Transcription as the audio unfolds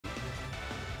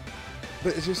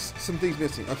but it's just some things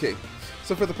missing. Okay,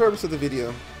 so for the purpose of the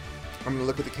video, I'm gonna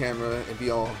look at the camera and be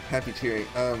all happy cheery.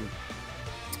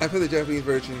 I play the Japanese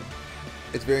version.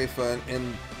 It's very fun,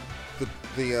 and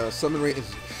the summon rate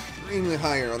is extremely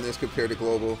higher on this compared to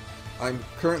global. I'm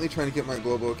currently trying to get my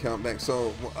global account back,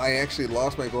 so I actually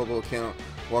lost my global account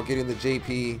while getting the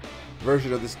JP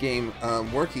version of this game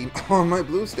working on my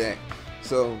blue stack.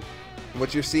 So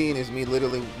what you're seeing is me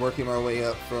literally working my way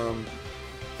up from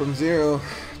 0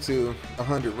 to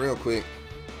 100 real quick,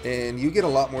 and you get a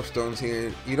lot more stones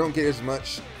here. You don't get as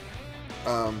much.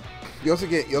 You also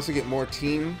get more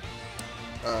team.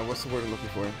 What's the word I'm looking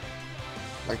for?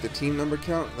 Like the team number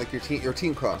count, like your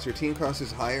team cost. Your team cost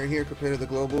is higher here compared to the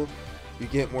global. You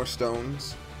get more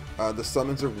stones. The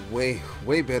summons are way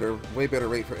better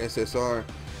rate for SSR,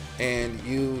 and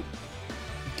you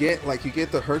get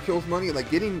the Hercules money.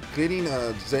 Like getting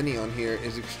Zenny on here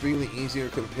is extremely easier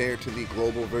compared to the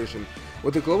global version.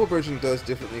 What the global version does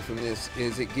differently from this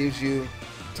is it gives you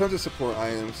tons of support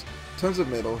items, tons of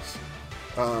medals,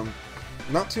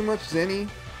 not too much Zenny,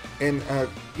 and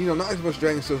you know, not as much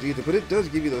Dragon Souls either, but it does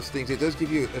give you those things. It does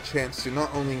give you a chance to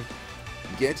not only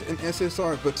get an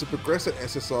SSR, but to progress an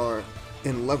SSR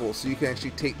in levels, so you can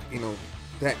actually take, you know,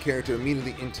 that character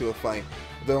immediately into a fight.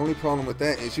 The only problem with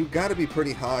that is you got to be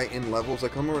pretty high in levels.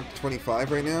 Like I'm around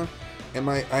 25 right now, and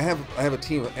I have a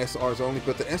team of SRs only,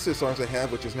 but the SSRs I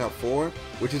have, which is now 4,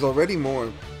 which is already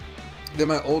more than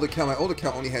my old account. My old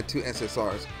account only had 2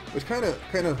 SSRs, which kind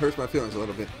of hurts my feelings a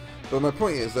little bit. But my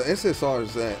point is, the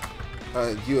SSRs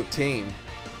that you obtain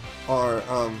are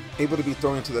able to be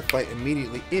thrown into the fight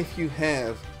immediately if you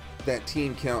have that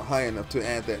team count high enough to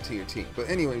add that to your team. But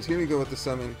anyways, here we go with the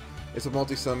summon. It's a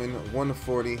multi-summon, 1 to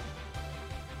 40.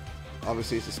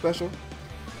 Obviously it's a special,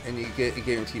 and you get a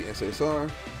guaranteed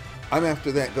SSR. I'm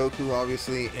after that Goku,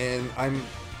 obviously, and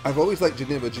I've always liked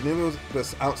Janemba. Janemba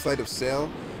was outside of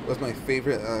Cell, was my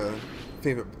favorite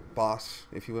boss,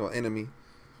 if you will, enemy.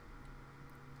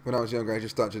 When I was younger, I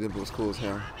just thought Janemba was cool as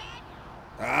hell.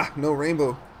 Ah, no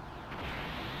rainbow.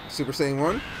 Super Saiyan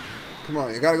 1? Come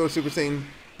on, you gotta go Super Saiyan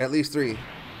at least 3.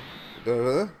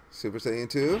 Super Saiyan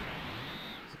 2.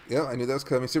 Yep, I knew that was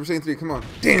coming. Super Saiyan 3, come on.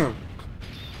 Damn!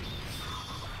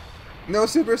 No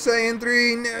Super Saiyan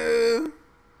 3, no!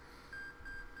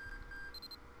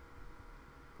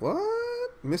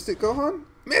 What? Mystic Gohan?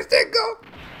 Mystic Go!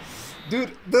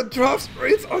 Dude, the drop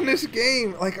rates on this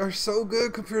game are so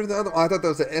good compared to the other one. Oh, I thought that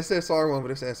was the SSR one,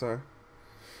 but it's SR.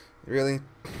 Really?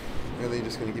 Really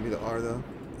just gonna give me the R though?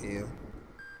 Ew.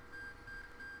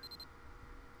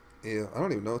 Ew. I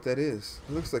don't even know what that is.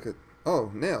 It looks like a...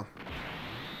 Oh, nail.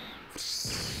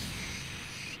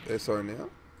 SR nail.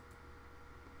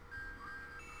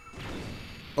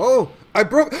 Oh! I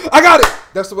got it!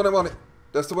 That's the one I wanted.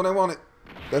 That's the one I wanted.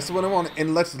 That's the one I wanted.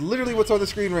 And that's literally what's on the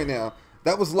screen right now.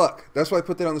 That was luck. That's why I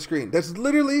put that on the screen. That's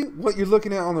literally what you're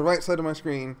looking at on the right side of my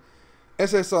screen.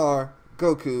 SSR,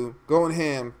 Goku, going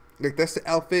ham. Like, that's the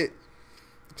outfit.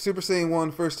 Super Saiyan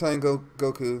 1, first time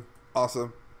Goku.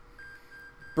 Awesome.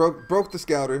 Broke the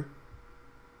scouter.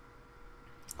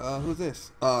 Who's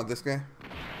this? This guy.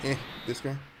 This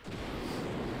guy.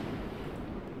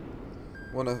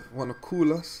 One of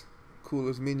Coola's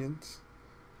minions.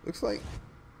 Looks like...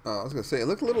 I was gonna say, it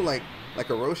looked a little like a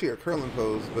Roshi or curling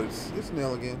pose, but it's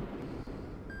Nail again.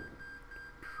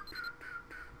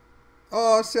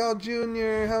 Oh, Cell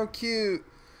Jr., how cute.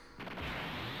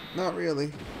 Not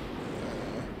really.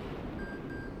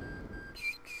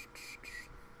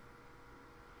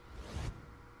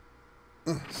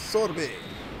 Sorbe.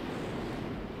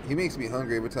 He makes me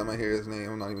hungry every time I hear his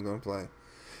name. I'm not even gonna play.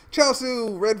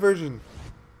 Chaosu, red version.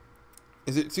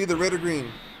 It's either red or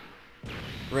green.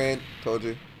 Red, told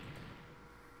you.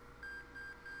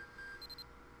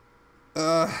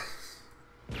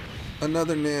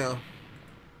 Another nail.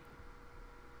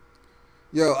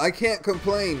 Yo, I can't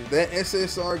complain. That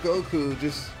SSR Goku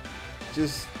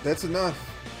just that's enough.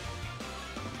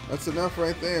 That's enough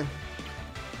right there.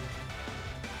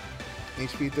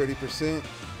 HP 30%.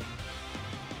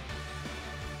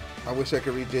 I wish I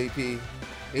could read JP.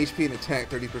 HP and attack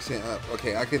 30% up.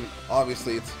 Okay, I can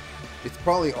obviously it's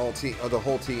probably all team, or the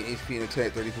whole team, HP and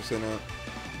attack 30% up.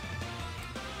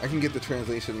 I can get the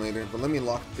translation later, but let me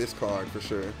lock this card for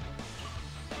sure.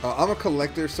 I'm a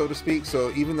collector, so to speak,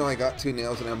 so even though I got 2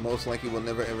 nails and I most likely will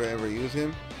never ever use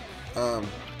him, I'm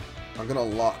gonna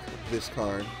lock this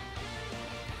card.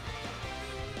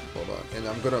 Hold on, and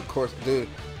I'm gonna, of course, dude.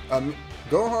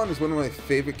 Gohan is one of my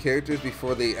favorite characters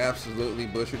before they absolutely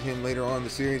butchered him later on in the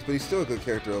series, but he's still a good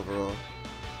character overall.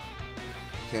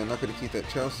 Okay, I'm not going to keep that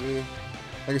Chaosu.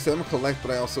 Like I said, I'm going to collect,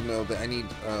 but I also know that I need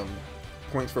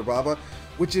points for Baba.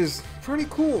 which is pretty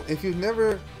cool. If you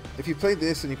played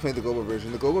this and you played the global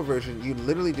version, you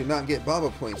literally do not get Baba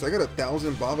points. I got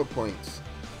 1,000 Baba points.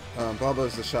 Baba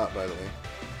is the shop, by the way.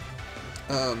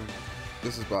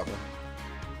 This is Baba.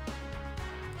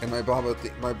 And my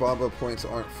Baba points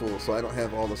aren't full, so I don't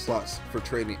have all the slots for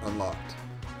trading unlocked.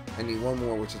 I need one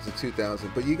more, which is the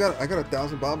 2,000. But I got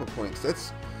 1,000 Baba points.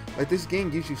 That's like, this game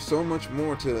gives you so much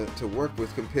more to work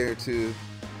with compared to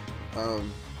the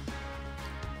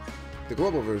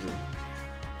global version.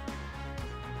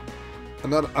 I'm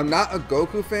not a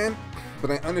Goku fan,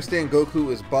 but I understand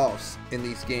Goku is boss in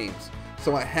these games.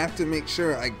 So I have to make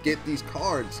sure I get these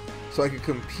cards so I can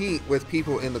compete with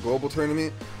people in the global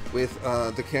tournament with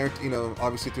the character, you know,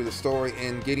 obviously through the story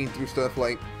and getting through stuff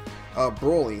like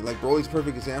Broly. Like, Broly's a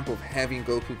perfect example of having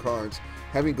Goku cards.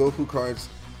 Having Goku cards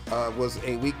was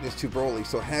a weakness to Broly,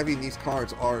 so having these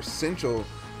cards are essential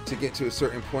to get to a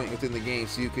certain point within the game,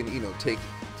 so you can, you know, take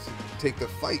the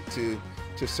fight to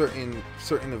certain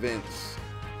events.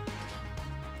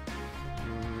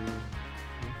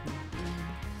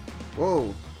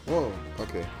 Whoa,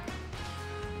 okay.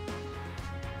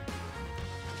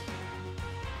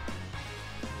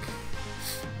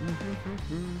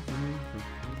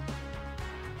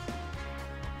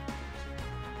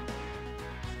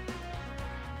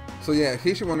 So yeah, in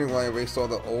case you're wondering why I erased all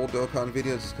the old Dokkan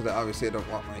videos, it's because obviously I don't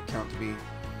want my account to be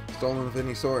stolen of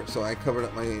any sort, so I covered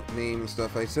up my name and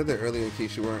stuff. I said that earlier in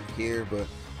case you weren't here, but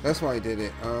that's why I did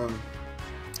it. I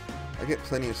get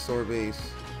plenty of store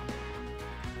base.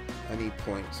 I need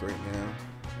points right now.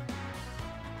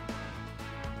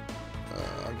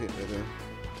 I'll get better.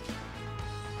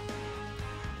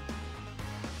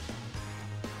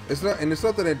 It's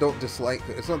not that I don't dislike.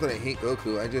 It's not that I hate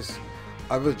Goku.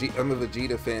 I'm a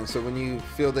Vegeta fan. So when you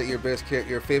feel that your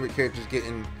favorite character is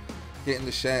getting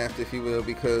the shaft, if you will,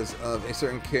 because of a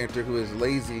certain character who is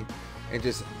lazy and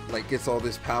just like gets all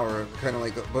this power, kind of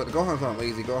like. But Gohan's not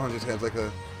lazy. Gohan just has like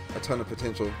a ton of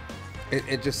potential.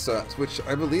 It just sucks. Which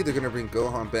I believe they're gonna bring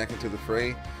Gohan back into the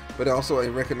fray. But also I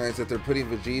recognize that they're putting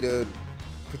Vegeta,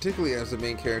 particularly as the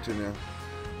main character now.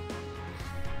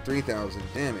 3,000.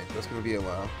 Damn it. That's gonna be a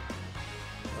while.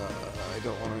 I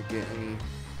don't want to get any.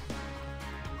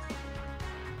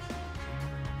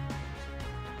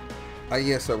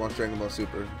 Yes, I watched Dragon Ball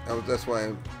Super. That's why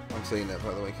I'm saying that,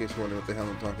 by the way, in case you're wondering what the hell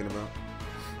I'm talking about.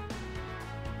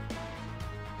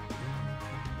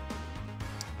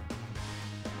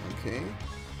 Okay.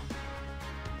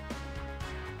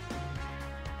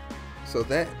 So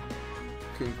that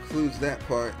concludes that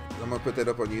part. I'm going to put that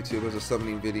up on YouTube as a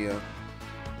summoning video.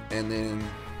 And then,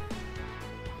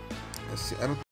 let's see, I don't